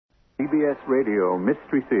CBS Radio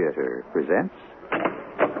Mystery Theater presents...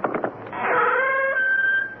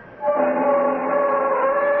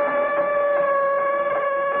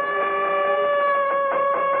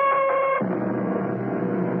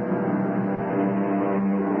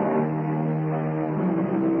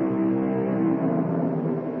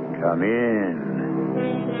 Come in.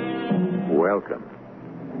 Welcome.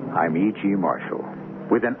 I'm E.G. Marshall,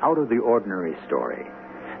 with an out-of-the-ordinary story.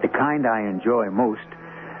 The kind I enjoy most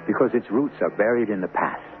because its roots are buried in the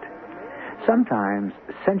past. Sometimes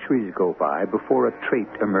centuries go by before a trait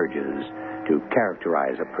emerges to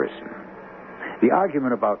characterize a person. The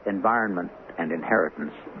argument about environment and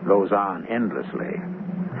inheritance goes on endlessly.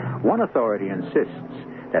 One authority insists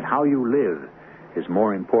that how you live is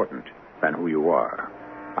more important than who you are.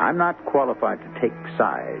 I'm not qualified to take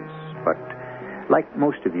sides, but like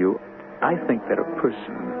most of you, I think that a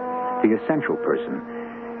person, the essential person,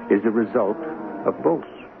 is the result of both.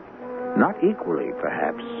 Not equally,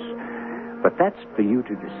 perhaps, but that's for you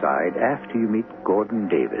to decide after you meet Gordon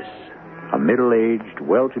Davis, a middle-aged,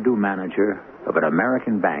 well-to-do manager of an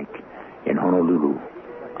American bank in Honolulu.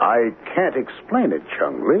 I can't explain it,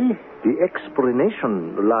 Chung-Li. The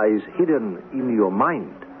explanation lies hidden in your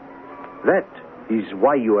mind. That is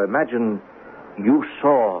why you imagine you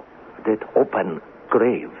saw that open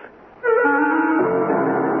grave.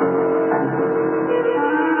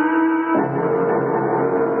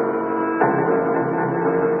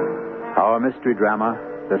 Our mystery drama,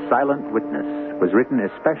 The Silent Witness, was written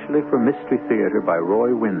especially for Mystery Theater by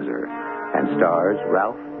Roy Windsor and stars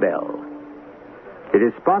Ralph Bell. It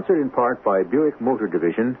is sponsored in part by Buick Motor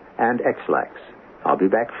Division and X-Lax. I'll be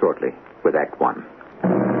back shortly with Act One.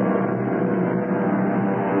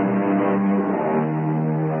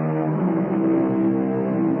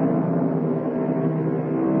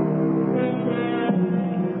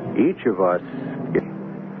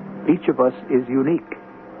 Each of us is unique.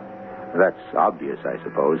 That's obvious, I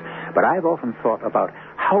suppose, but I've often thought about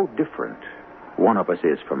how different one of us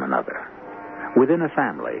is from another. Within a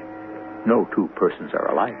family, no two persons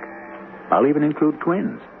are alike. I'll even include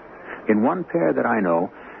twins. In one pair that I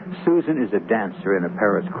know, Susan is a dancer in a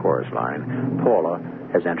Paris chorus line. Paula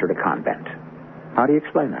has entered a convent. How do you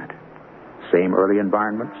explain that? Same early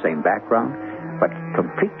environment, same background, but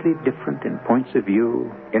completely different in points of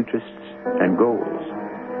view, interests, and goals.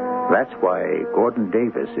 That's why Gordon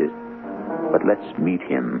Davis is... But let's meet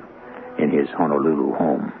him in his Honolulu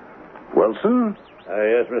home. Wilson?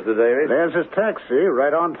 Yes, Mr. Davis? There's his taxi,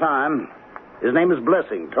 right on time. His name is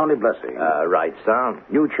Blessing, Tony Blessing. Right, sir.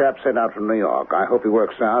 New chap sent out from New York. I hope he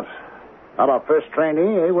works out. Not our first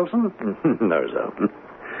trainee, eh, Wilson? No, sir.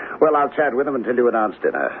 Well, I'll chat with him until you announce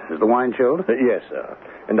dinner. Is the wine chilled? Yes, sir.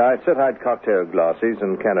 And I set out cocktail glasses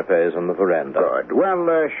and canapes on the veranda. Good.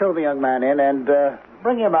 Well, show the young man in and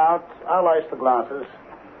bring him out. I'll ice the glasses.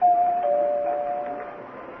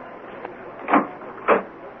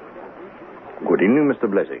 Good evening, Mr.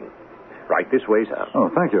 Blessing. Right this way, sir. Oh,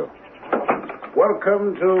 thank you.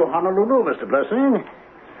 Welcome to Honolulu, Mr. Blessing.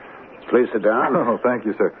 Please sit down. Oh, thank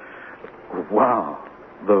you, sir. Wow.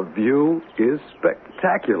 The view is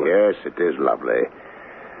spectacular. Yes, it is lovely.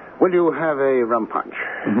 Will you have a rum punch?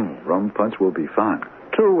 Rum punch will be fine.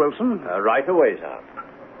 Two, Wilson. Right away, sir.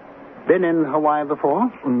 Been in Hawaii before?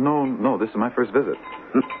 No, this is my first visit.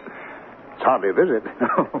 It's hardly a visit.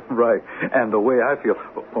 Right. And the way I feel...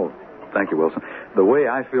 Oh, thank you, Wilson. The way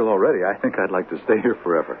I feel already, I think I'd like to stay here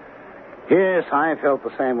forever. Yes, I felt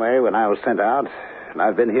the same way when I was sent out. And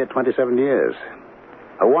I've been here 27 years.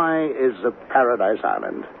 Hawaii is a paradise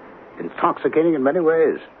island. Intoxicating in many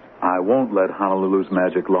ways. I won't let Honolulu's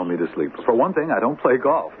magic lull me to sleep. For one thing, I don't play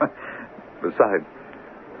golf. Besides,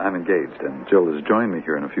 I'm engaged, and Jill has joined me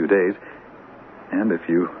here in a few days. And if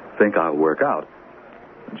you think I'll work out,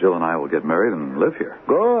 Jill and I will get married and live here.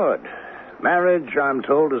 Good. Marriage, I'm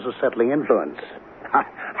told, is a settling influence.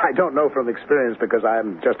 I don't know from experience because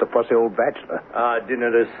I'm just a fussy old bachelor.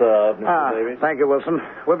 Dinner is served, Mr. Davis. Thank you, Wilson.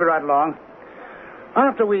 We'll be right along.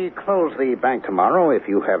 After we close the bank tomorrow, if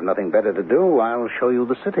you have nothing better to do, I'll show you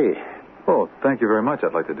the city. Oh, thank you very much.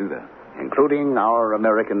 I'd like to do that. Including our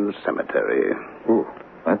American cemetery. Ooh,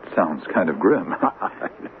 that sounds kind of grim.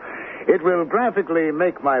 It will graphically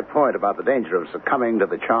make my point about the danger of succumbing to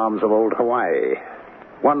the charms of old Hawaii.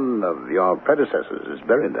 One of your predecessors is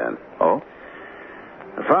buried there. Oh?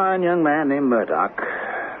 A fine young man named Murdoch.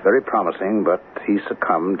 Very promising, but he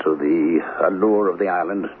succumbed to the allure of the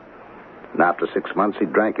island. And after 6 months, he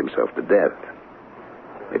drank himself to death.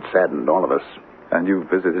 It saddened all of us. And you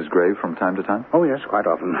visit his grave from time to time? Oh, yes, quite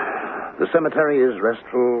often. The cemetery is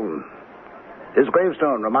restful. His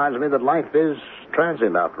gravestone reminds me that life is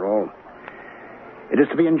transient, after all. It is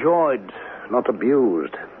to be enjoyed, not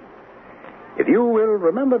abused. If you will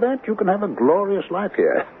remember that, you can have a glorious life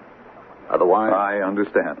here. Otherwise... I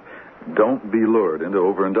understand. Don't be lured into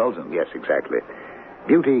overindulgence. Yes, exactly.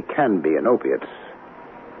 Beauty can be an opiate.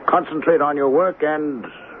 Concentrate on your work and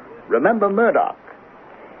remember Murdoch.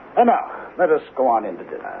 And now, let us go on into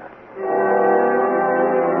dinner.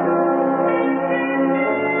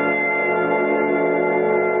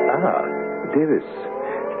 Davis,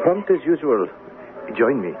 prompt as usual.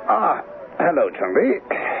 Join me. Hello, Chumley.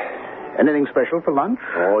 Anything special for lunch?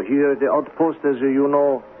 Oh, here at the outpost, as you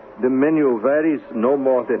know, the menu varies no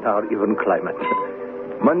more than our even climate.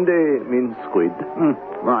 Monday means squid.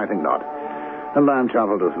 Well, I think not. A lamb chop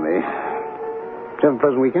will do for me. Did you have a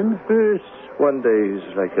pleasant weekend? Yes, one day is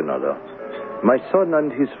like another. My son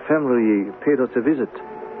and his family paid us a visit.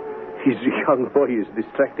 His young boy is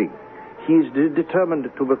distracting. He is determined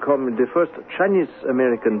to become the first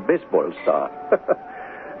Chinese-American baseball star.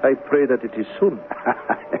 I pray that it is soon.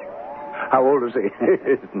 How old is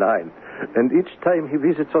he? 9. And each time he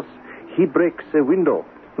visits us, he breaks a window.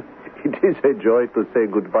 It is a joy to say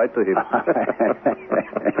goodbye to him.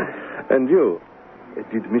 And you?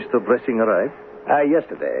 Did Mr. Blessing arrive?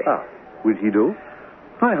 Yesterday. Will he do?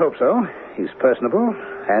 I hope so. He's personable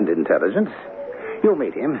and intelligent. You'll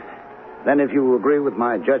meet him. Then if you agree with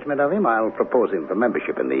my judgment of him, I'll propose him for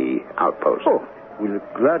membership in the outpost. Oh, we'll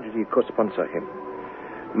gladly co-sponsor him.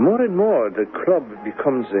 More and more, the club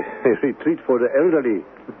becomes a retreat for the elderly.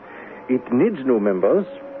 It needs new members.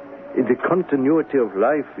 The continuity of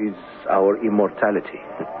life is our immortality.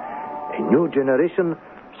 A new generation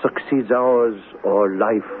succeeds ours, or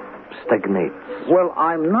life stagnates. Well,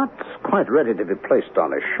 I'm not quite ready to be placed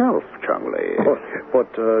on a shelf, Chumley.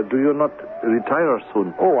 But do you not retire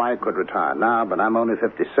soon? Oh, I could retire now, but I'm only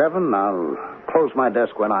 57. I'll close my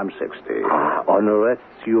desk when I'm 60. Unless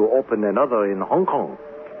you open another in Hong Kong.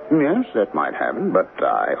 Yes, that might happen, but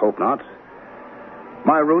I hope not.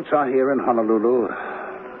 My roots are here in Honolulu.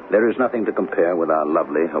 There is nothing to compare with our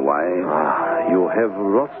lovely Hawaii. You have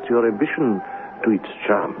lost your ambition to its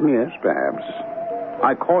charm. Yes, perhaps.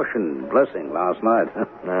 I cautioned Blessing last night.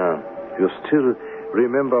 You still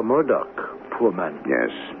remember Murdoch, poor man.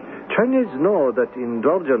 Yes. Chinese know that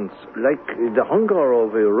indulgence, like the hunger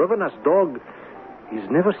of a ravenous dog, is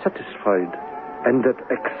never satisfied, and that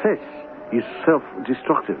excess is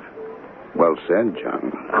self-destructive. Well said,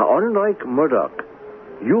 John. Unlike Murdoch,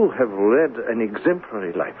 you have led an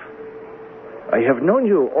exemplary life. I have known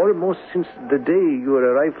you almost since the day you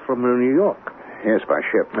arrived from New York. Yes, by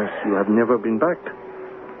ship. You have never been back.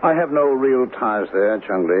 I have no real ties there,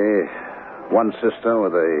 Chumley. One sister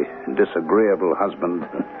with a disagreeable husband.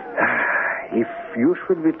 If you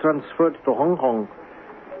should be transferred to Hong Kong,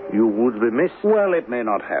 you would be missed. Well, it may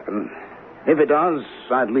not happen. If it does,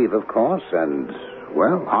 I'd leave, of course. And,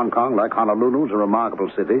 well, Hong Kong, like Honolulu, is a remarkable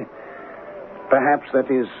city. Perhaps that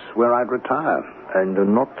is where I'd retire.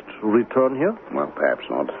 And not return here? Well, perhaps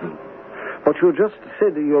not. But you just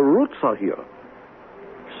said your roots are here.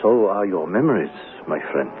 So are your memories, my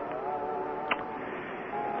friend.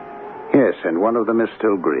 Yes, and one of them is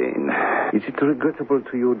still green. Is it regrettable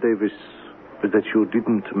to you, Davis, that you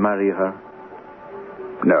didn't marry her?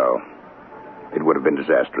 No. It would have been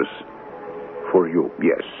disastrous. For you?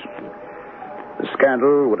 Yes. The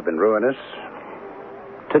scandal would have been ruinous.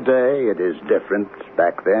 Today, it is different.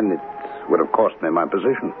 Back then, it would have cost me my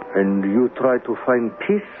position. And you try to find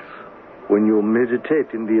peace when you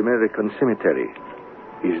meditate in the American cemetery.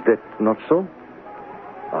 Is that not so?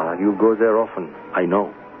 You go there often, I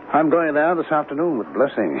know. I'm going there this afternoon with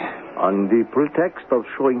Blessing. On the pretext of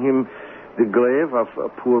showing him the grave of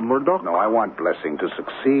poor Murdoch? No, I want Blessing to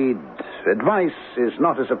succeed. Advice is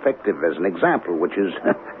not as effective as an example, which is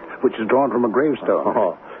drawn from a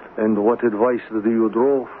gravestone. And what advice do you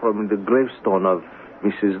draw from the gravestone of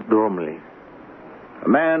Mrs. Bromley? A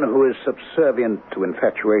man who is subservient to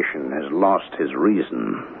infatuation has lost his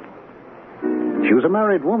reason. She was a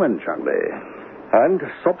married woman, Chumley. And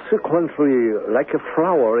subsequently, like a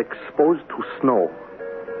flower exposed to snow,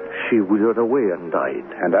 she withered away and died.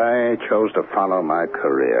 And I chose to follow my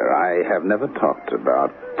career. I have never talked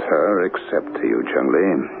about her except to you,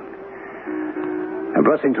 Chumley. And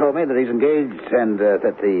Blessing told me that he's engaged and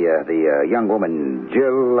that the young woman,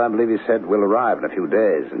 Jill, I believe he said, will arrive in a few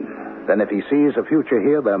days. And then if he sees a future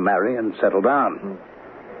here, they'll marry and settle down.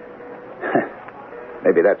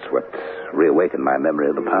 Maybe that's what reawakened my memory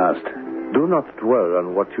of the past. Do not dwell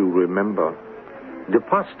on what you remember. The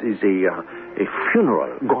past is a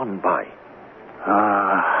funeral gone by.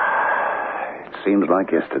 It seems like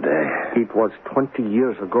yesterday. It was 20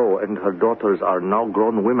 years ago, and her daughters are now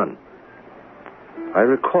grown women. I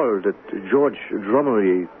recall that George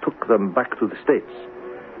Drummery took them back to the States.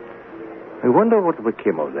 I wonder what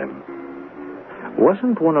became of them.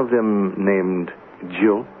 Wasn't one of them named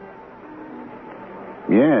Jill?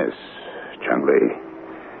 Yes, Chung-Li.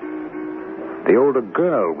 The older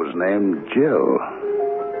girl was named Jill.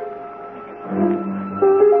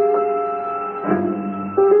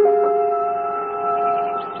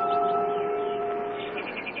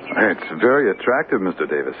 It's very attractive, Mr.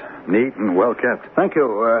 Davis. Neat and well kept. Thank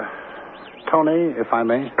you. Tony, if I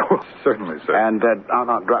may. Oh, certainly, sir. And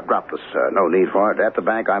drop this, sir. No need for it. At the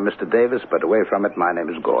bank, I'm Mr. Davis, but away from it, my name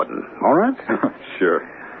is Gordon. All right? Sure.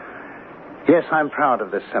 Yes, I'm proud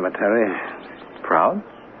of this cemetery. Proud?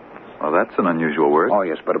 Well, that's an unusual word. Oh,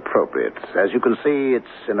 yes, but appropriate. As you can see,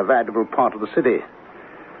 it's in a valuable part of the city.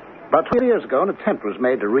 About 2 years ago, an attempt was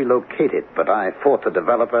made to relocate it, but I fought the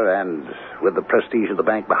developer, and with the prestige of the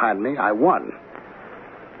bank behind me, I won.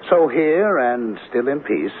 So here, and still in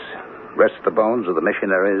peace, rest the bones of the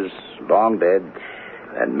missionaries, long dead,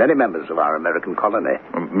 and many members of our American colony.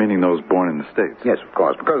 Meaning those born in the States? Yes, of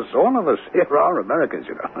course, because all of us here are Americans,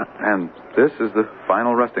 you know. And this is the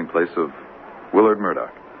final resting place of Willard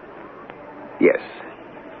Murdoch? Yes.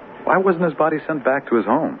 Why wasn't his body sent back to his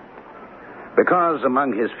home? Because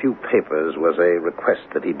among his few papers was a request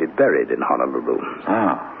that he be buried in Honolulu.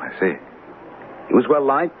 Ah, I see. He was well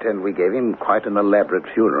liked, and we gave him quite an elaborate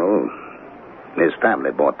funeral. His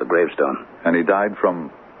family bought the gravestone. And he died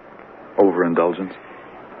from overindulgence?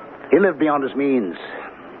 He lived beyond his means.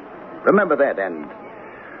 Remember that, and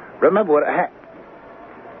remember what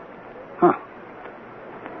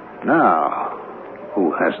Now,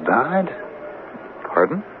 who has died?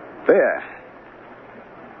 Pardon? There.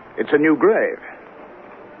 It's a new grave.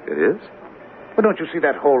 It is? Well, don't you see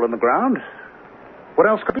that hole in the ground? What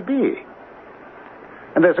else could it be?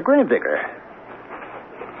 And there's a gravedigger.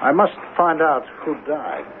 I must find out who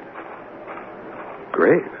died.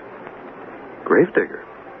 Gravedigger?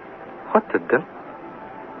 What the devil?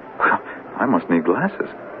 Well, I must need glasses.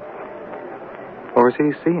 Or is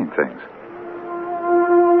he seeing things?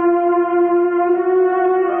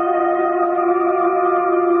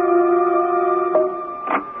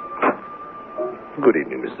 Good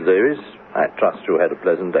evening, Mr. Davis. I trust you had a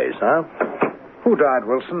pleasant day, sir. Who died,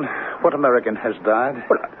 Wilson? What American has died?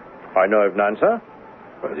 Well, I know of none, sir.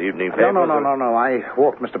 Well, the evening papers... No. I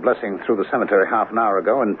walked Mr. Blessing through the cemetery half an hour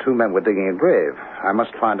ago, and 2 men were digging a grave. I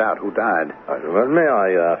must find out who died. Well, may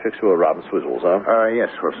I fix you a rub and swizzle, sir? Yes,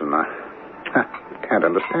 Wilson. Can't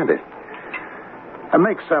understand it.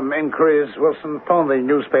 Make some inquiries, Wilson. Phone the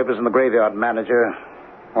newspapers and the graveyard manager,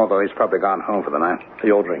 although he's probably gone home for the night.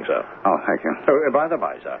 Your drink, sir. Oh, thank you. Oh, by the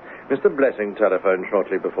by, sir, Mr. Blessing telephoned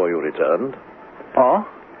shortly before you returned. Oh?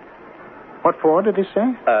 What for, did he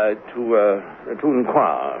say? To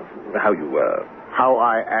inquire how you were. How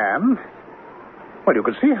I am? Well, you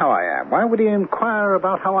can see how I am. Why would he inquire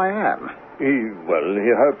about how I am? He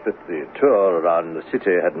hoped that the tour around the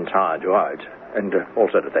city hadn't tired you out. And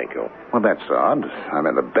also to thank you. Well, that's odd. I'm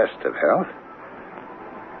in the best of health.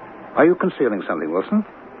 Are you concealing something, Wilson?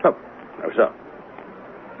 Oh, no, sir.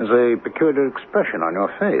 There's a peculiar expression on your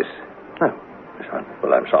face. Oh, yes,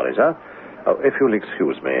 well, I'm sorry, sir. Oh, if you'll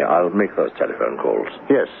excuse me, I'll make those telephone calls.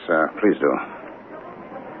 Yes, please do.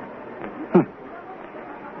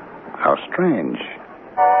 How strange.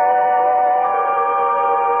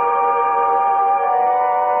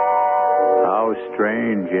 How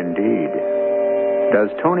strange indeed. Does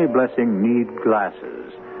Tony Blessing need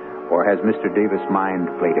glasses, or has Mr. Davis' mind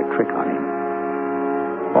played a trick on him?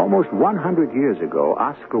 Almost 100 years ago,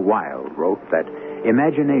 Oscar Wilde wrote that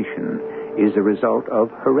imagination is the result of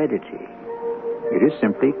heredity. It is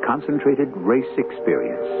simply concentrated race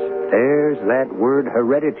experience. There's that word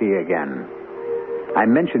heredity again. I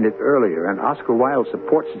mentioned it earlier, and Oscar Wilde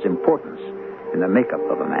supports its importance in the makeup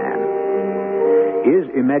of a man. Is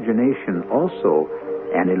imagination also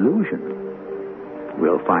an illusion?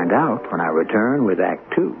 We'll find out when I return with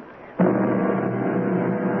Act 2.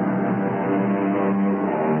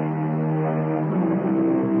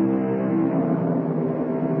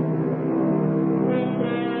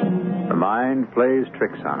 The mind plays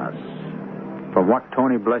tricks on us. From what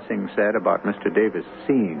Tony Blessing said about Mr. Davis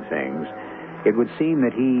seeing things, it would seem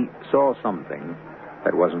that he saw something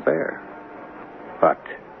that wasn't there. But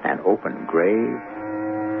an open grave?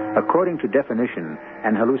 According to definition,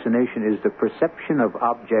 an hallucination is the perception of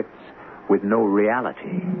objects with no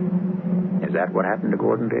reality. Is that what happened to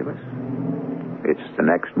Gordon Davis? It's the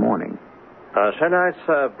next morning. Shall I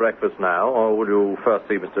serve breakfast now, or will you first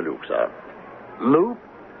see Mr. Luke, sir? Luke?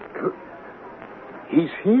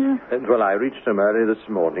 He's here? Well, I reached him early this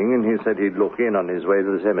morning, and he said he'd look in on his way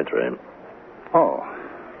to the cemetery. Oh,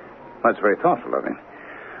 that's very thoughtful of him.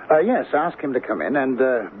 Yes, ask him to come in and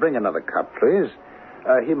bring another cup, please.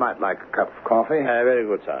 He might like a cup of coffee. Very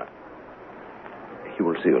good, sir. He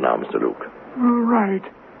will see you now, Mr. Luke. All right.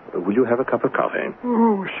 Will you have a cup of coffee?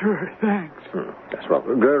 Oh, sure, thanks. That's well.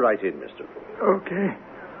 Go right in, Mr. Luke. Okay.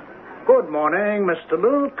 Good morning, Mr.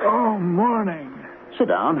 Luke. Oh, morning. Sit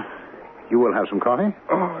down. You will have some coffee?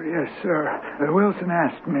 Oh, yes, sir. Wilson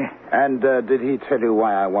asked me. And did he tell you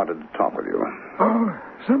why I wanted to talk with you? Oh,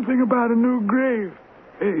 something about a new grave.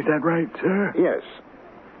 Is that right, sir? Yes.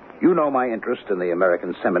 You know my interest in the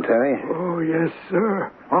American cemetery. Oh, yes,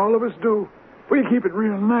 sir. All of us do. We keep it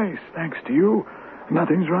real nice, thanks to you.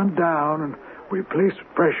 Nothing's run down, and we place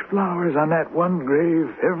fresh flowers on that one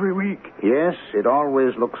grave every week. Yes, it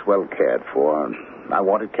always looks well cared for. I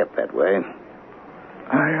want it kept that way.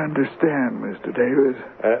 I understand, Mr. Davis.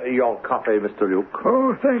 Your coffee, Mr. Luke.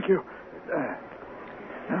 Oh, thank you.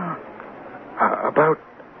 Now, about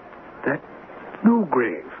that new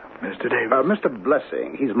grave, Mr. Davis. Mr.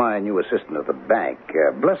 Blessing, he's my new assistant at the bank.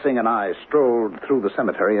 Blessing and I strolled through the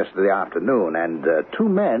cemetery yesterday afternoon, and 2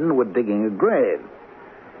 men were digging a grave.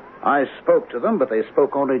 I spoke to them, but they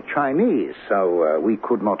spoke only Chinese, so we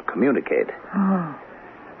could not communicate.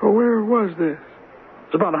 Well, where was this?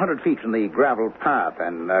 It's about 100 feet from the gravel path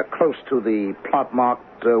and close to the plot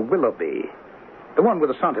marked Willoughby. The one with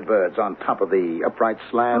the sonnet birds on top of the upright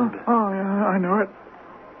slab. Oh, yeah, I know it.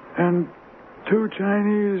 And 2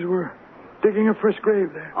 Chinese were digging a fresh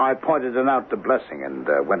grave there. I pointed it out to Blessing and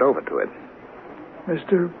went over to it.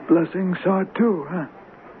 Mr. Blessing saw it too, huh?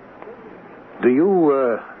 Do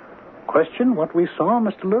you question what we saw,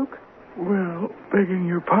 Mr. Luke? Well, begging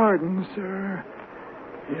your pardon, sir.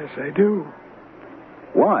 Yes, I do.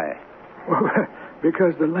 Why? Well,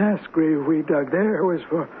 because the last grave we dug there was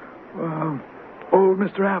for old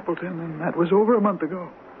Mr. Appleton, and that was over a month ago.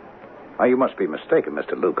 Oh, you must be mistaken,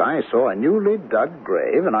 Mr. Luke. I saw a newly dug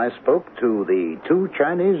grave, and I spoke to the 2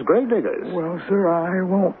 Chinese grave diggers. Well, sir, I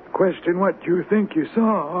won't question what you think you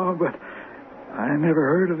saw, but I never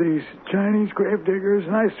heard of these Chinese grave diggers,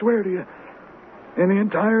 and I swear to you, in the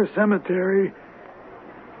entire cemetery,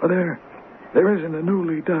 well, there isn't a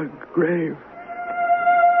newly dug grave.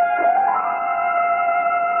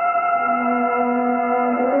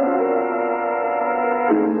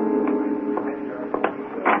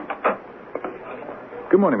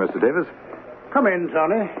 Good morning, Mr. Davis. Come in,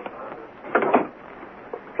 Tony.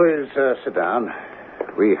 Please sit down.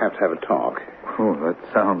 We have to have a talk. Oh, that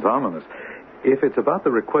sounds ominous. If it's about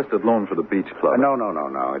the requested loan for the beach club... No.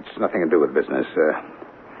 It's nothing to do with business.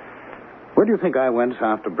 Where do you think I went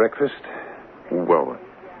after breakfast? Well,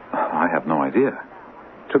 I have no idea.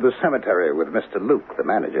 To the cemetery with Mr. Luke, the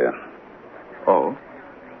manager. Oh?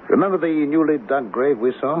 Remember the newly dug grave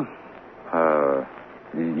we saw?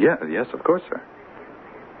 Yes, of course, sir.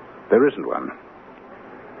 There isn't one.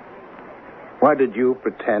 Why did you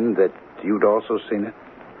pretend that you'd also seen it?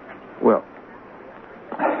 Well,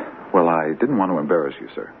 I didn't want to embarrass you,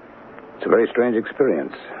 sir. It's a very strange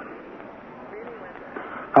experience.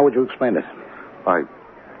 How would you explain it? I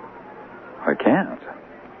can't.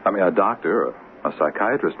 I mean, a doctor or a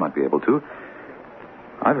psychiatrist might be able to.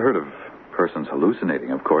 I've heard of persons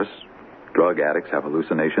hallucinating, of course. Drug addicts have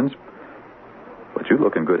hallucinations. But you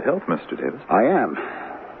look in good health, Mr. Davis. I am.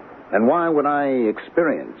 And why would I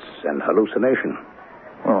experience an hallucination?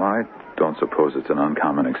 Well, I don't suppose it's an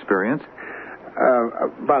uncommon experience.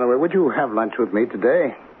 By the way, would you have lunch with me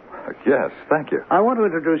today? Yes, thank you. I want to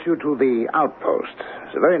introduce you to the Outpost.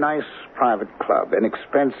 It's a very nice private club,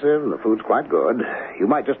 inexpensive, and the food's quite good. You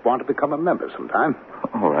might just want to become a member sometime.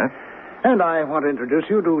 All right. And I want to introduce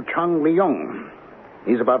you to Chung Leung.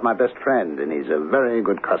 He's about my best friend, and he's a very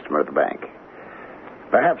good customer at the bank.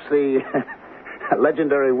 Perhaps the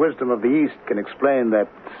legendary wisdom of the East can explain that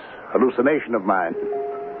hallucination of mine.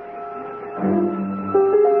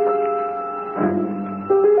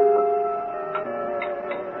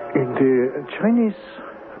 And the Chinese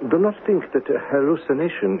do not think that a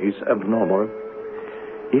hallucination is abnormal.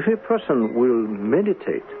 If a person will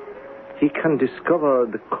meditate, he can discover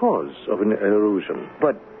the cause of an illusion.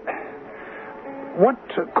 But what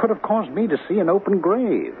could have caused me to see an open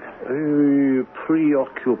grave? A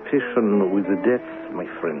preoccupation with the death, my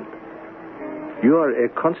friend. You are a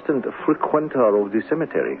constant frequenter of the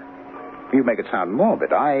cemetery. You make it sound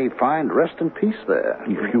morbid. I find rest and peace there.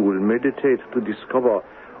 If you will meditate to discover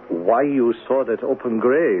why you saw that open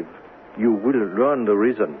grave, you will learn the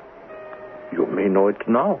reason. You may know it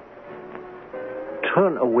now.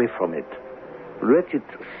 Turn away from it. Let it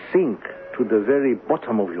sink to the very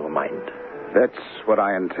bottom of your mind. That's what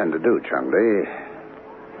I intend to do, Chung Lee.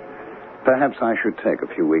 Perhaps I should take a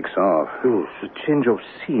few weeks off. Oh, a change of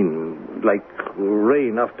scene, like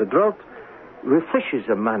rain after drought, refreshes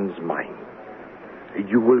a man's mind.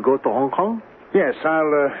 You will go to Hong Kong? Yes,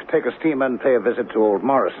 I'll take a steamer and pay a visit to old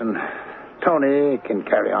Morrison. Tony can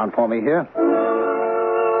carry on for me here.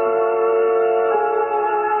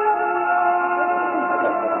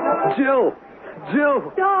 Jill!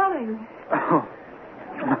 Jill! Darling.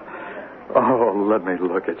 Oh, let me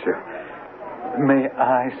look at you. May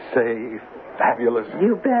I say fabulous?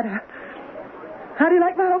 You better. How do you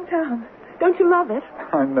like my hometown? Don't you love it?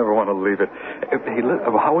 I never want to leave it. Hey,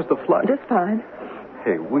 how was the flight? Just fine.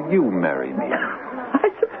 Hey, will you marry me? I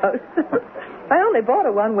suppose. I only bought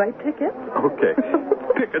a one-way ticket. Okay.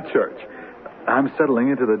 Pick a church. I'm settling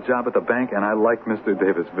into the job at the bank, and I like Mr.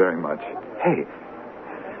 Davis very much. Hey,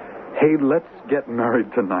 let's get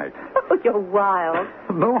married tonight. Oh, you're wild.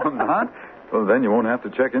 No, I'm not. Well, then you won't have to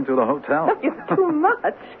check into the hotel. You're too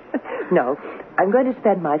much. No, I'm going to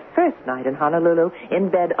spend my first night in Honolulu in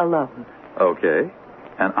bed alone. Okay.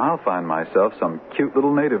 And I'll find myself some cute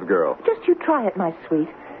little native girl. Just you try it, my sweet.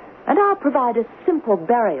 And I'll provide a simple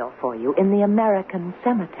burial for you in the American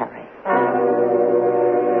cemetery.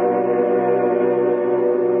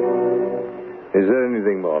 Is there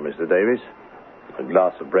anything more, Mr. Davis? A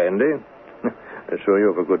glass of brandy? I'm sure you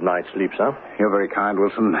have a good night's sleep, sir. You're very kind,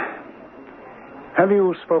 Wilson. Have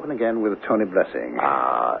you spoken again with Tony Blessing?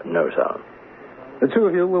 No, sir. The two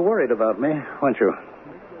of you were worried about me, weren't you?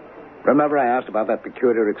 Remember I asked about that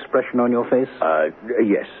peculiar expression on your face?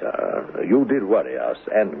 Yes, you did worry us,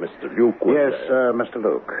 and Mr. Luke was... Yes, Mr.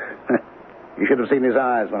 Luke. You should have seen his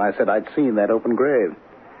eyes when I said I'd seen that open grave.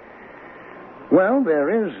 Well, there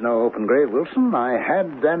is no open grave, Wilson. I had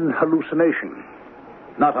an hallucination.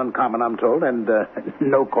 Not uncommon, I'm told, and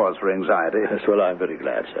no cause for anxiety. Yes, well, I'm very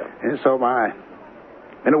glad, sir. Yes, so am I.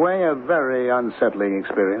 In a way, a very unsettling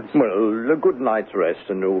experience. Well, a good night's rest,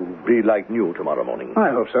 and you'll be like new tomorrow morning.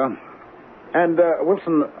 I hope so. And,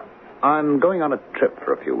 Wilson, I'm going on a trip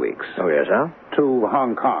for a few weeks. Oh, yes, sir? To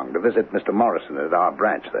Hong Kong to visit Mr. Morrison at our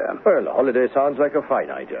branch there. Well, the holiday sounds like a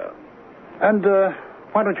fine idea. And,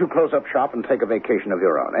 why don't you close up shop and take a vacation of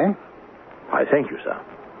your own, eh? I thank you, sir.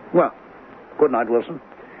 Well, good night, Wilson.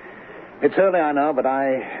 It's early, I know, but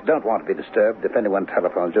I don't want to be disturbed. If anyone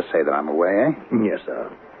telephones, just say that I'm away, eh? Yes,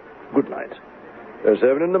 sir. Good night.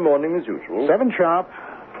 7 in the morning as usual. 7 sharp.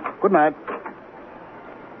 Good night.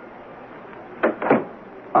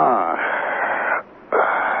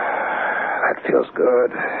 That feels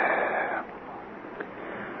good.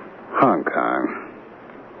 Hong Kong.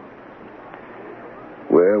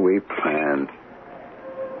 Where we planned.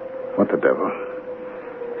 What the devil?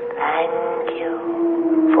 Thank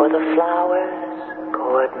you for the flowers,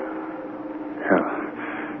 Gordon.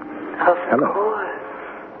 Hello. Of course.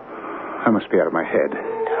 I must be out of my head.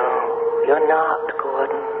 No, you're not,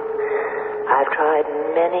 Gordon. I've tried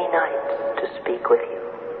many nights to speak with you.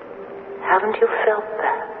 Haven't you felt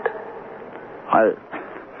that?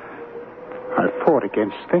 I fought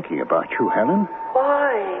against thinking about you, Helen.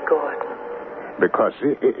 Why, Gordon? Because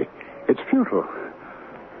it's futile.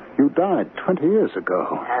 You died 20 years ago.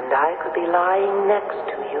 And I could be lying next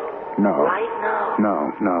to you. No. Right now.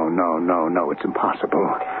 No. It's impossible.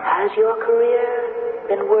 Has your career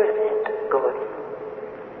been worth it, Gordon?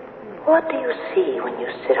 What do you see when you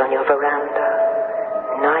sit on your veranda,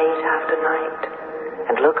 night after night,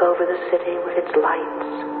 and look over the city with its lights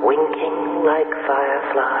winking like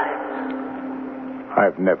fireflies?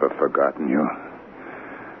 I've never forgotten you.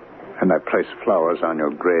 And I place flowers on your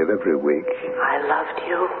grave every week. I loved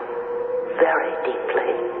you very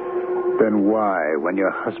deeply. Then why, when your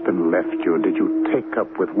husband left you, did you take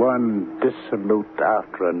up with one dissolute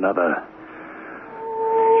after another?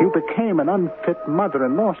 You became an unfit mother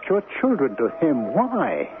and lost your children to him.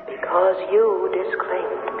 Why? Because you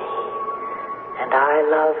disclaimed me. And I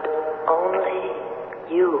loved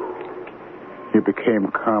only you. You became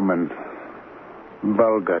common,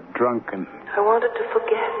 vulgar, drunken. I wanted to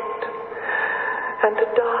forget and to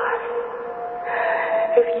die.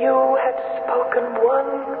 If you had spoken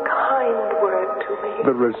one kind word to me.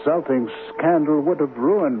 The resulting scandal would have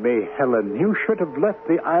ruined me, Helen. You should have left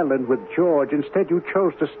the island with George. Instead, you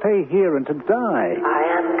chose to stay here and to die. I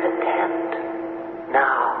am content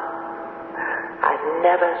now. I've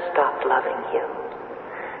never stopped loving you.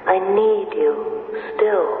 I need you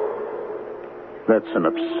still. That's an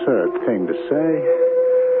absurd thing to say.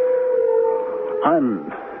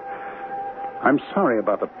 I'm sorry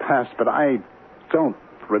about the past, but I don't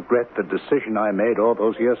regret the decision I made all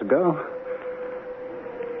those years ago.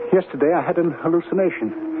 Yesterday I had an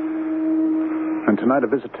hallucination. And tonight a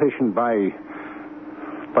visitation by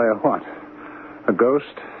a what? A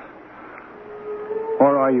ghost?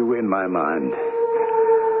 are you in my mind?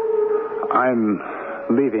 I'm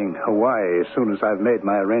leaving Hawaii as soon as I've made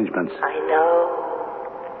my arrangements. I know.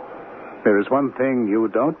 There is one thing you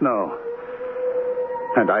don't know,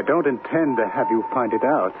 and I don't intend to have you find it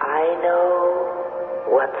out. I know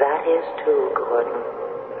what that is, too, Gordon.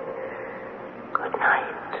 Good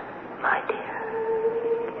night, my dear.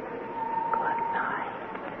 Good night.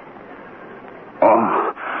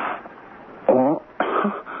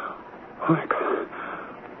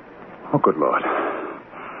 Oh, good Lord.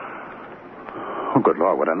 Oh, good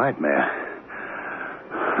Lord, what a nightmare.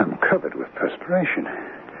 I'm covered with perspiration.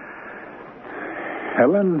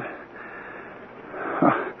 Helen,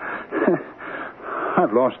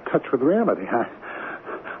 I've lost touch with reality.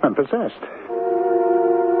 I'm possessed.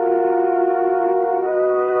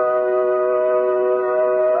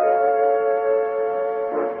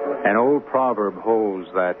 An old proverb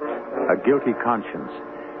holds that a guilty conscience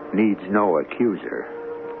needs no accuser.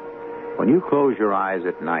 When you close your eyes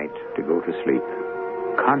at night to go to sleep,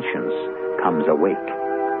 conscience comes awake.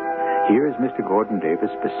 Here is Mr. Gordon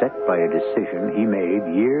Davis beset by a decision he made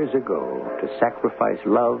years ago to sacrifice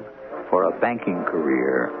love for a banking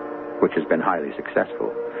career, which has been highly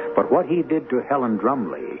successful. But what he did to Helen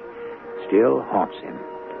Drumley still haunts him.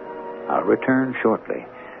 I'll return shortly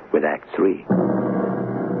with Act 3.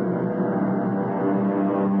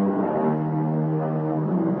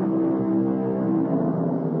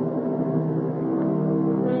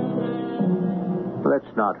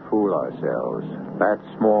 Let's not fool ourselves. That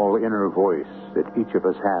small inner voice that each of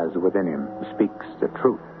us has within him speaks the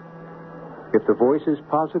truth. If the voice is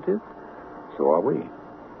positive, so are we.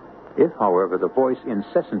 If, however, the voice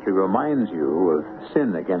incessantly reminds you of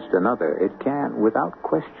sin against another, it can, without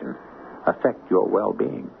question, affect your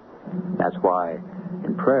well-being. That's why,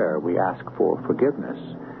 in prayer, we ask for forgiveness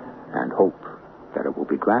and hope that it will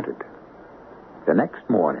be granted. The next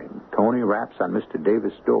morning, Tony raps on Mr.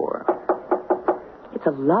 Davis' door. It's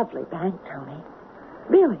a lovely bank, Tony.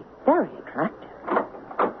 Really very attractive.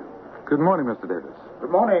 Good morning, Mr. Davis. Good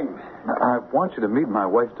morning. I want you to meet my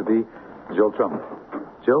wife-to-be, Jill Trumley.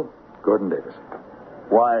 Jill, Gordon Davis.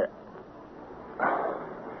 Why,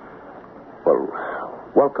 well,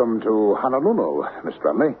 welcome to Honolulu, Miss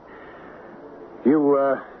Drumley.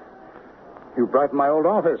 You brighten my old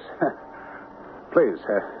office. Please,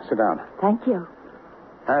 sit down. Thank you.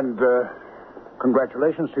 And,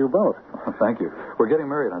 congratulations to you both. Thank you. We're getting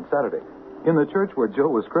married on Saturday in the church where Jill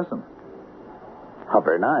was christened. How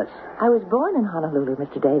very nice. I was born in Honolulu,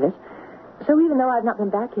 Mr. Davis. So even though I've not been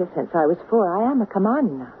back here since I was 4, I am a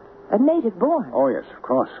Kamani now. A native born. Oh, yes, of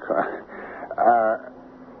course.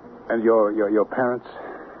 And your parents?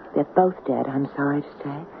 They're both dead, I'm sorry to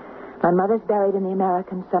say. My mother's buried in the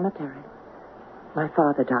American cemetery. My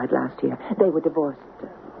father died last year. They were divorced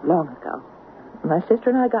long ago. My sister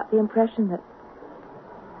and I got the impression that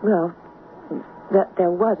there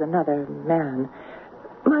was another man.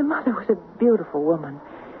 My mother was a beautiful woman.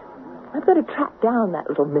 I've got to track down that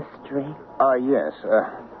little mystery. Yes.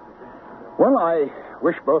 Well, I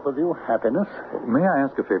wish both of you happiness. May I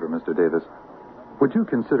ask a favor, Mr. Davis? Would you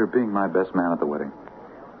consider being my best man at the wedding?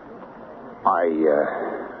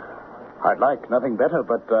 I'd like nothing better,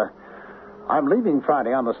 but I'm leaving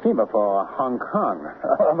Friday on the steamer for Hong Kong.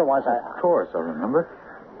 Otherwise, Of course, I remember.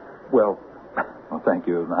 Well, thank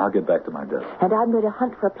you. I'll get back to my desk. And I'm going to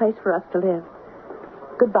hunt for a place for us to live.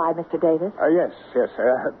 Goodbye, Mr. Davis. Yes.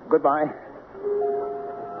 Goodbye.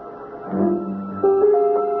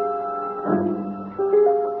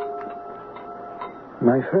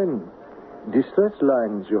 My friend, distress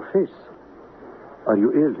lines your face. Are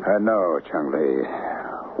you ill? No, Chung-Li.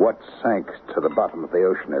 What sank to the bottom of the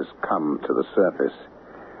ocean has come to the surface.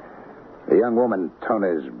 The young woman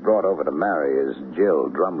Tony's brought over to marry is Jill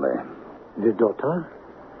Drumley. The daughter?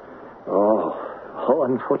 Oh, how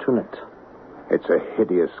unfortunate. It's a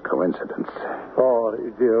hideous coincidence. Or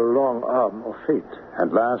the long arm of fate.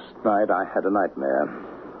 And last night I had a nightmare.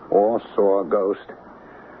 Or saw a ghost.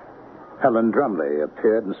 Helen Drumley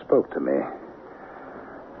appeared and spoke to me.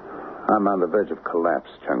 I'm on the verge of collapse,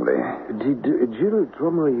 Chung-Li. Did Jill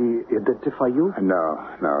Drumley identify you? No.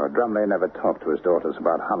 Drumley never talked to his daughters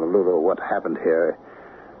about Honolulu or what happened here.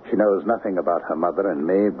 She knows nothing about her mother and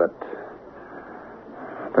me, but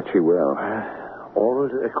she will.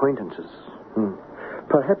 Old acquaintances.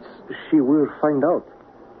 Perhaps she will find out.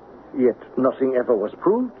 Yet nothing ever was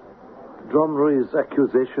proved. Drumley's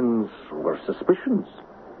accusations were suspicions.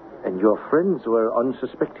 And your friends were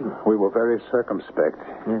unsuspecting. We were very circumspect.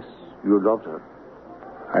 Yes, you loved her.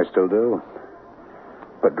 I still do.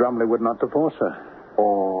 But Drumley would not divorce her.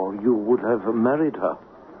 Or you would have married her.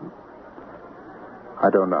 I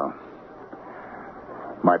don't know.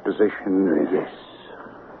 My position? Yes.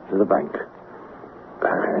 The bank.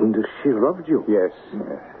 And she loved you? Yes.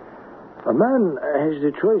 A man has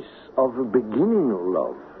the choice of beginning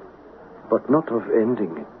love, but not of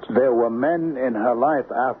ending it. There were men in her life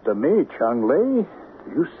after me, Chung Lee.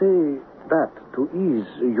 You say that to ease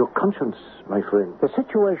your conscience, my friend. The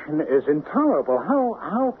situation is intolerable.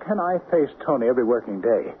 How can I face Tony every working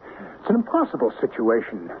day? It's an impossible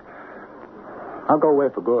situation. I'll go away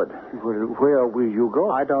for good. Where will you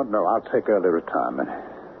go? I don't know. I'll take early retirement.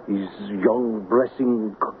 Is young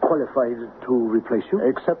Blessing qualified to replace you?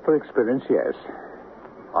 Except for experience, yes.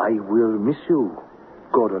 I will miss you,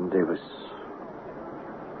 Gordon Davis.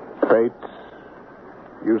 Fate,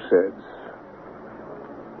 you said.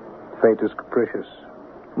 Fate is capricious.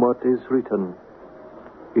 What is written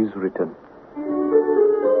is written.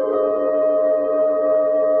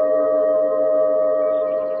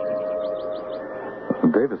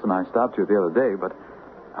 Davis and I stopped you the other day, but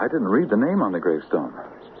I didn't read the name on the gravestone.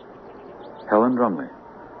 Helen Drumley.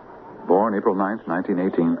 Born April 9th,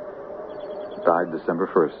 1918. Died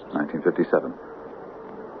December 1st, 1957.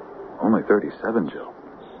 Only 37, Jill.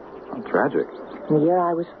 How tragic. In the year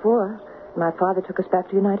I was 4, my father took us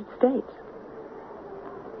back to the United States.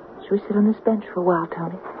 Should we sit on this bench for a while,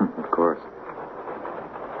 Tony? Of course.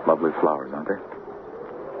 Lovely flowers, aren't they?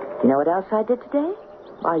 You know what else I did today?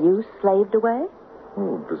 While you slaved away?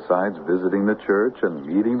 Oh, besides visiting the church and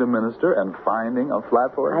meeting the minister and finding a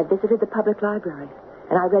flat for I us? visited the public library,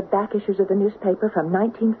 and I read back issues of the newspaper from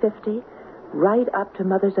 1950 right up to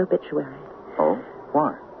Mother's obituary. Oh,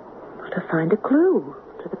 why? To find a clue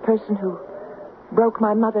to the person who broke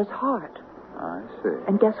my mother's heart. I see.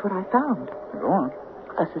 And guess what I found? Go on.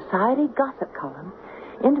 A society gossip column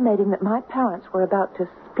intimating that my parents were about to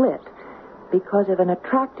split because of an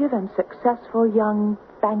attractive and successful young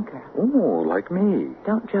banker. Oh, like me.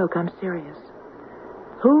 Don't joke, I'm serious.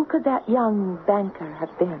 Who could that young banker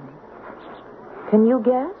have been? Can you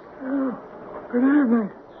guess? Oh, good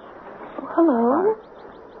evening. Oh, hello.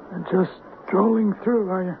 And just strolling through,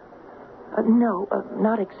 are you? No,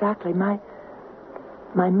 not exactly. My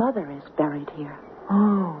mother is buried here.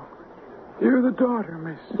 Oh, you're the daughter,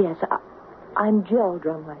 miss. Yes, I'm Jill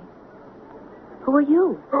Drumley. Who are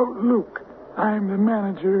you? Oh, Luke. I'm the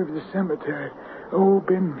manager of the cemetery. Oh,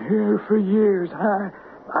 been here for years.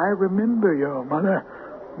 I remember your mother.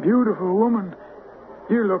 Beautiful woman.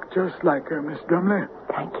 You look just like her, Miss Drumley.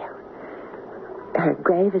 Thank you. Her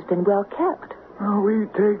grave has been well kept. Oh, we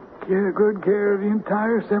take good care of the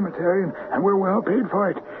entire cemetery, and we're well paid for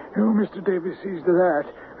it. Oh, Mr. Davis sees to that.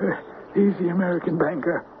 He's the American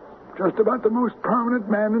banker. Just about the most prominent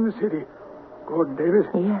man in the city. Gordon Davis.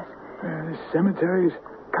 Yes. This cemetery's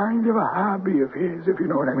kind of a hobby of his, if you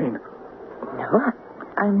know what I mean. No,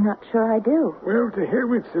 I'm not sure I do. Well, to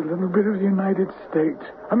hear it's a little bit of the United States.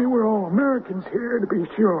 I mean, we're all Americans here, to be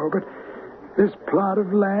sure, but this plot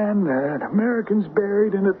of land, Americans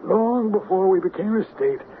buried in it long before we became a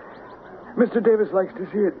state. Mr. Davis likes to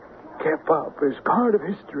see it kept up as part of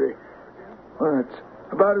history. Well, that's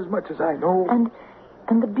about as much as I know. And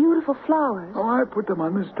the beautiful flowers. Oh, I put them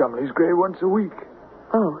on Miss Drumley's grave once a week.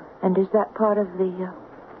 Oh, and is that part of the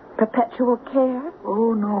perpetual care?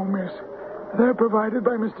 Oh, no, miss. They're provided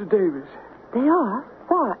by Mr. Davis. They are?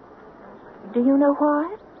 What? Do you know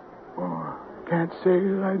why? Oh, can't say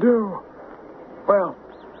that I do. Well,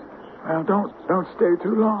 don't stay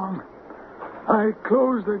too long. I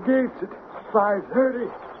close the gates at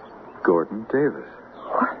 5:30. Gordon Davis.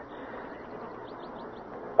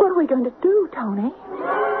 What are we going to do, Tony?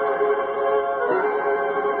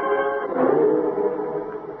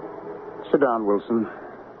 Sit down, Wilson.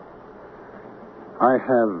 I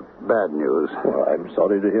have bad news. Well, I'm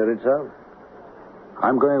sorry to hear it, sir.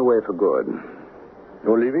 I'm going away for good.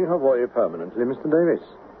 You're leaving Hawaii permanently, Mr. Davis.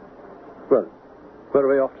 Well, where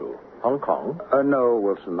are we off to? Hong Kong? No,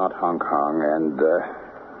 Wilson, not Hong Kong, and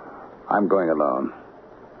I'm going alone.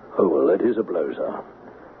 Oh, well, that is a blow, sir.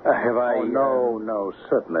 Have I... Oh, no,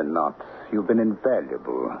 certainly not. You've been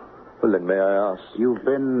invaluable. Well, then may I ask... You've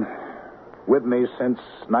been with me since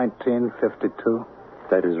 1952?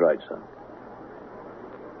 That is right, sir.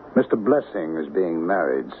 Mr. Blessing is being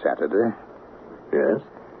married Saturday. Yes?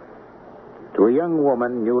 To a young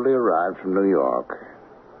woman newly arrived from New York.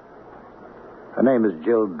 Her name is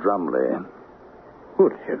Jill Drumley.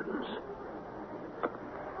 Good heavens.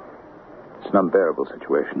 It's an unbearable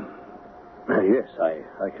situation. Yes,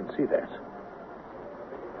 I can see that.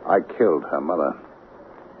 I killed her mother.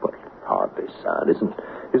 But hardly, sir.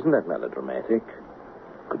 Isn't that melodramatic?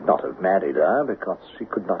 Could not have married her because she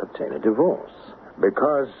could not obtain a divorce.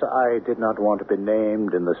 Because I did not want to be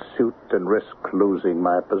named in the suit and risk losing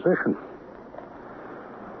my position.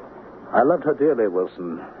 I loved her dearly,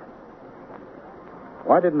 Wilson.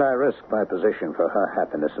 Why didn't I risk my position for her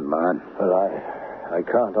happiness and mine? Well, I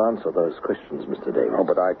can't answer those questions, Mr. Davis. Oh,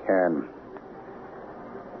 but I can.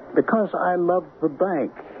 Because I love the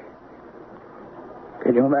bank.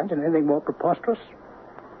 Can you imagine anything more preposterous?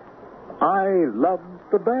 I love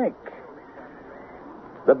the bank.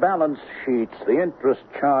 The balance sheets, the interest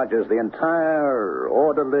charges, the entire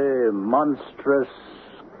orderly, monstrous,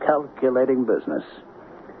 calculating business.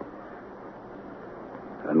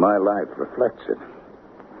 And my life reflects it.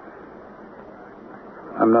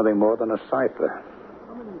 I'm nothing more than a cipher.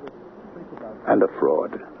 And a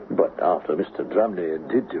fraud. But after Mr. Drumley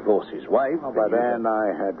did divorce his wife... Oh, by then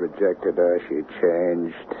I had rejected her. She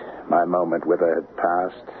changed. My moment with her had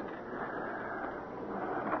passed.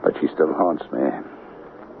 But she still haunts me.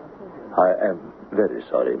 I am very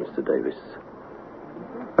sorry, Mr. Davis.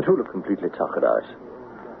 But you'll have completely tuckered out.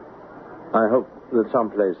 I hope that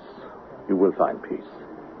someplace you will find peace.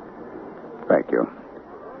 Thank you.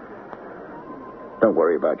 Don't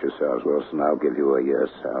worry about yourselves, Wilson. I'll give you a year's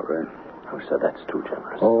salary. Oh, sir, that's too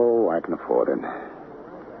generous. Oh, I can afford it.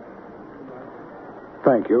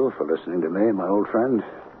 Thank you for listening to me, my old friend.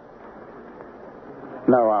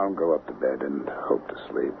 Now I'll go up to bed and hope to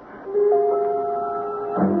sleep.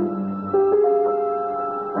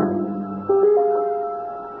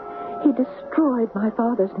 He destroyed my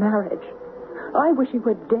father's marriage. I wish he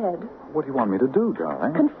were dead. What do you want me to do,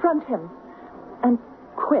 darling? Confront him and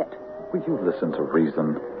quit. Will you listen to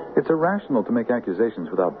reason? It's irrational to make accusations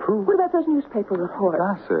without proof. What about those newspaper reports?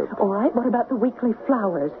 Gossip. All right, what about the weekly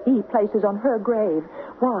flowers he places on her grave?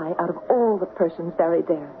 Why, out of all the persons buried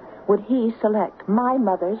there, would he select my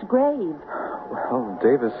mother's grave? Well,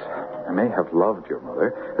 Davis may have loved your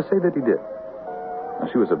mother. Say that he did.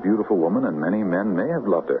 She was a beautiful woman, and many men may have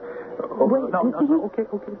loved her. Oh, Wait, no. Okay.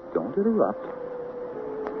 Don't interrupt.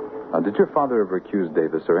 Did your father ever accuse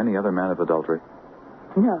Davis or any other man of adultery?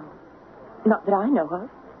 No. Not that I know of.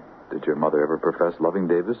 Did your mother ever profess loving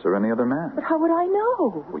Davis or any other man? But how would I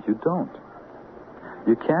know? Well, you don't.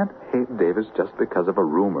 You can't hate Davis just because of a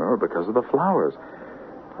rumor or because of the flowers.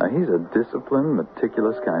 He's a disciplined,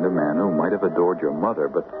 meticulous kind of man who might have adored your mother,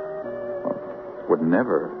 but would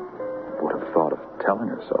have thought of telling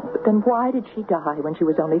her so. But then why did she die when she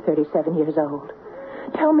was only 37 years old?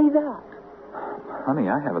 Tell me that. Honey,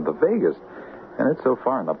 I haven't the vaguest, and it's so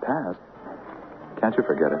far in the past. Can't you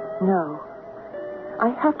forget it? No. I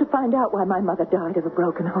have to find out why my mother died of a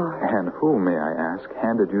broken heart. And who, may I ask,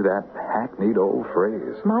 handed you that hackneyed old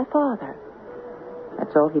phrase? My father.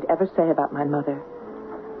 That's all he'd ever say about my mother.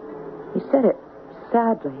 He said it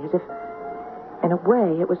sadly, as if, in a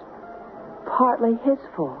way, it was partly his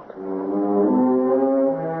fault.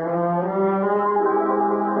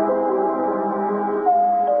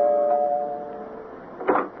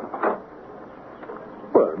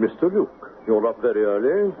 Well, Mr. Luke, you're up very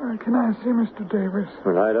early. Can I see Mr. Davis?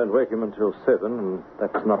 Well, I don't wake him until 7, and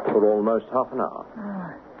that's not for almost half an hour.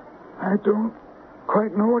 I don't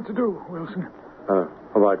quite know what to do, Wilson.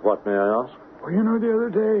 About what, may I ask? Well, you know the other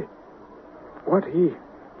day what he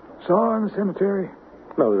saw in the cemetery?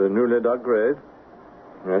 No, the newly dug grave.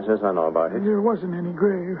 Yes, I know about it. There wasn't any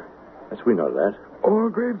grave. Yes, we know that. Or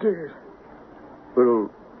grave diggers.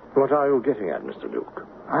 Well, what are you getting at, Mr. Luke?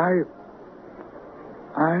 I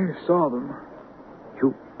saw them.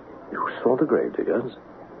 You saw the grave diggers?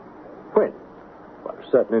 When? Well,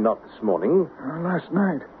 certainly not this morning. Last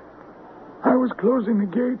night. I was closing the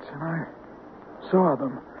gates and I saw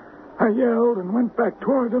them. I yelled and went back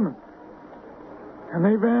toward them, and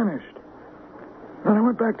they vanished. Then I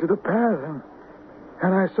went back to the path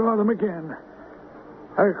and I saw them again.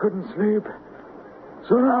 I couldn't sleep.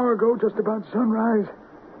 So an hour ago, just about sunrise,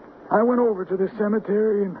 I went over to the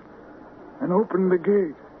cemetery and opened the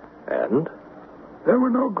gate. And? There were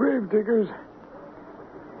no grave diggers.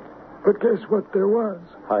 But guess what there was?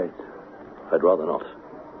 I'd rather not.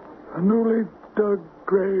 A newly dug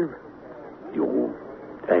grave. You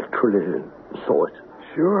actually saw it?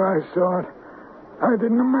 Sure, I saw it. I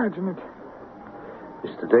didn't imagine it.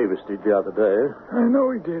 Mr. Davis did the other day. I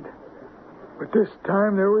know he did. But this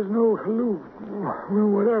time there was no well,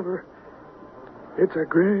 whatever. It's a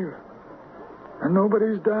grave. And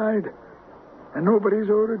nobody's died. And nobody's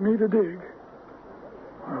ordered me to dig.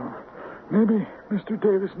 Well, maybe Mr.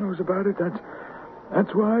 Davis knows about it.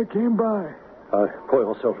 That's why I came by. Pour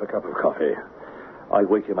yourself a cup of coffee. I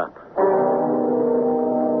wake him up.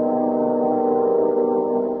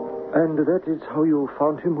 And that is how you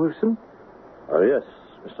found him, Wilson? Yes,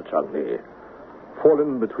 Mr. Chunley.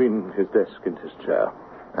 Fallen between his desk and his chair.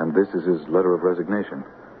 And this is his letter of resignation.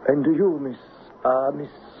 And you, Miss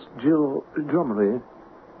Jill Drumley?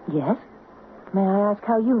 Yes? May I ask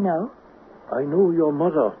how you know? I know your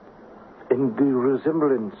mother, and the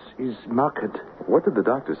resemblance is marked. What did the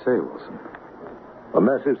doctor say, Wilson? A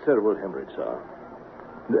massive cerebral hemorrhage, sir.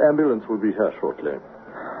 The ambulance will be here shortly.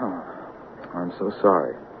 Oh, I'm so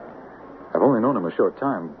sorry. I've only known him a short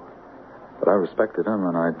time, but I respected him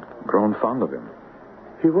and I'd grown fond of him.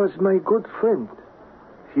 He was my good friend.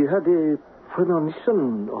 He had a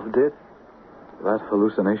premonition of death. That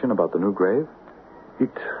hallucination about the new grave?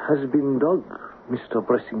 It has been dug, Mr.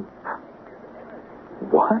 Blessing.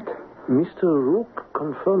 What? Mr. Rook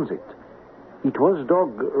confirms it. It was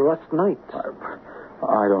dug last night.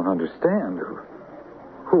 I don't understand.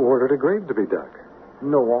 Who ordered a grave to be dug?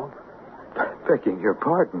 No one. Begging your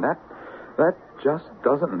pardon, that just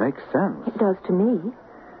doesn't make sense. It does to me.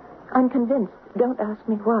 I'm convinced, don't ask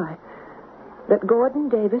me why, that Gordon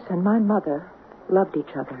Davis and my mother loved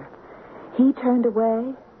each other. He turned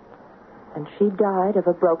away, and she died of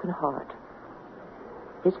a broken heart.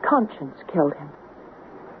 His conscience killed him.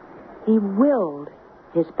 He willed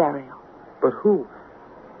his burial. But who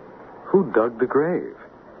dug the grave?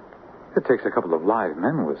 It takes a couple of live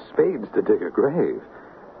men with spades to dig a grave.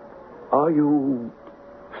 Are you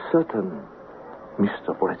certain,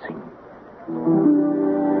 Mr. Blessing?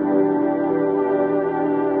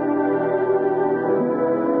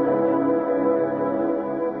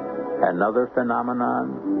 Another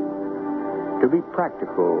phenomenon? To be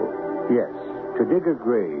practical, yes. To dig a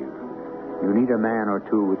grave, you need a man or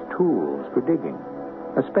two with tools for digging.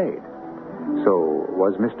 A spade. So,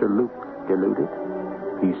 was Mr. Luke deluded?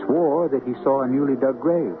 He swore that he saw a newly dug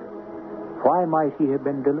grave. Why might he have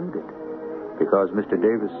been deluded? Because Mr.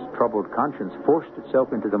 Davis' troubled conscience forced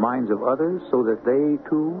itself into the minds of others so that they,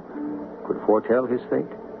 too, could foretell his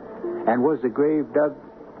fate? And was the grave dug,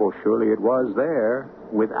 for surely it was there,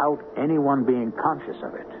 without anyone being conscious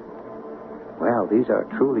of it? Well, these are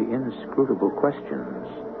truly inscrutable questions.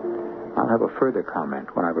 I'll have a further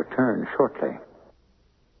comment when I return shortly.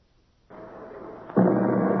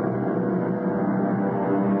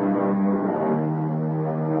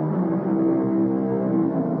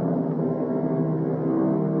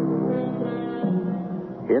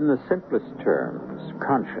 In the simplest terms,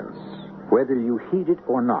 conscience, whether you heed it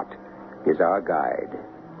or not, is our guide.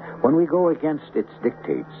 When we go against its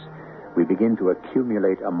dictates, we begin to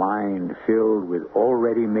accumulate a mind filled with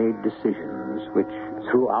already made decisions which,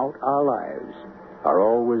 throughout our lives, are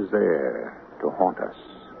always there to haunt us.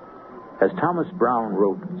 As Thomas Brown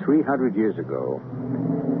wrote 300 years ago,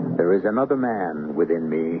 there is another man within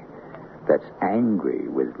me that's angry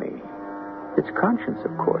with me. It's conscience,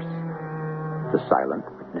 of course. The silent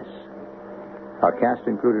witness. Our cast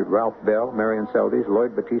included Ralph Bell, Marion Seldes,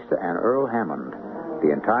 Lloyd Battista, and Earl Hammond.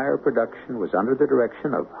 The entire production was under the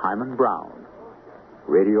direction of Hyman Brown.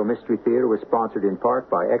 Radio Mystery Theater was sponsored in part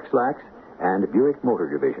by X-Lax and Buick Motor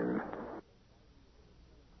Division.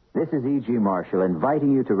 This is E.G. Marshall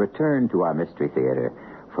inviting you to return to our Mystery Theater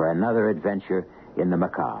for another adventure in the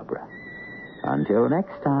macabre. Until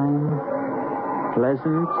next time,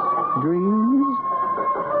 pleasant dreams.